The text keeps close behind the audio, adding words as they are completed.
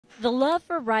The love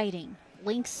for riding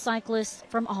links cyclists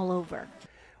from all over.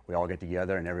 We all get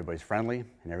together and everybody's friendly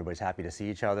and everybody's happy to see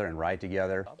each other and ride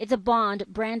together. It's a bond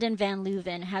Brandon Van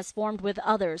Leuven has formed with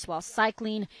others while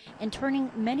cycling and turning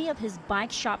many of his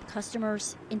bike shop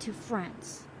customers into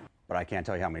friends. But I can't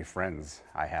tell you how many friends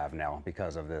I have now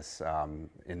because of this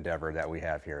endeavor that we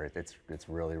have here. It's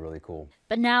really, really cool.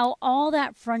 But now all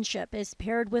that friendship is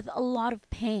paired with a lot of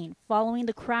pain following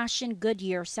the crash in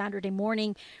Goodyear Saturday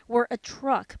morning, where a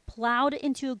truck plowed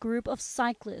into a group of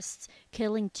cyclists,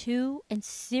 killing 2 and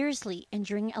seriously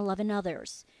injuring 11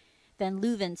 others. Van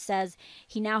Leuven says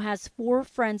he now has 4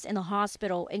 friends in the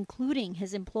hospital, including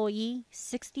his employee,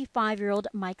 65-year-old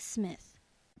Mike Smith.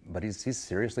 But he's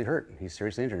seriously hurt. He's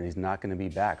seriously injured. He's not going to be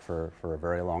back for a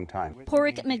very long time.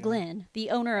 Porrick McGlynn, the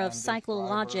owner of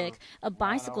Cyclologic, a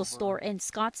bicycle store in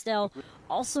Scottsdale,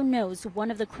 also knows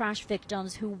one of the crash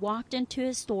victims who walked into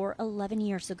his store 11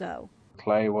 years ago.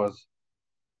 Clay was,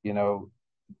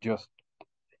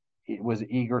 was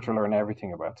eager to learn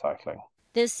everything about cycling.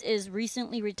 This is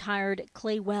recently retired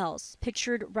Clay Wells,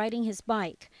 pictured riding his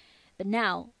bike. But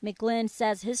now, McGlynn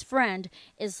says his friend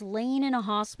is laying in a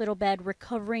hospital bed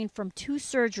recovering from 2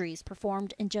 surgeries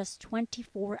performed in just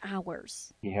 24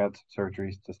 hours. He had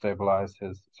surgeries to stabilize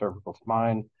his cervical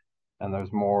spine, and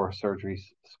there's more surgeries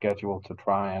scheduled to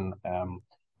try and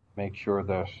make sure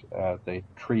that they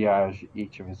triage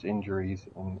each of his injuries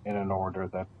in an order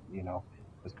that,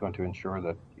 is going to ensure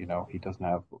that,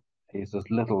 he has as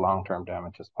little long-term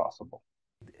damage as possible.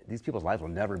 These people's lives will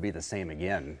never be the same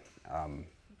again.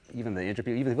 Even the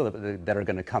people that are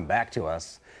going to come back to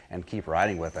us and keep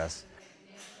riding with us.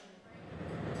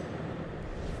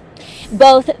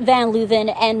 Both Van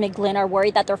Leuven and McGlynn are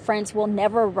worried that their friends will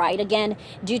never ride again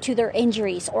due to their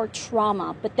injuries or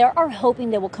trauma, but they are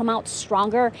hoping they will come out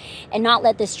stronger and not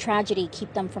let this tragedy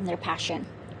keep them from their passion.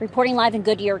 Reporting live in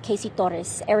Goodyear, Casey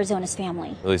Torres, Arizona's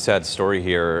Family. Really sad story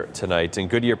here tonight. And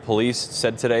Goodyear police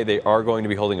said today they are going to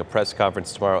be holding a press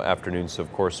conference tomorrow afternoon, so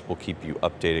of course we'll keep you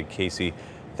updated. Casey,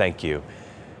 thank you.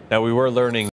 Now, we were learning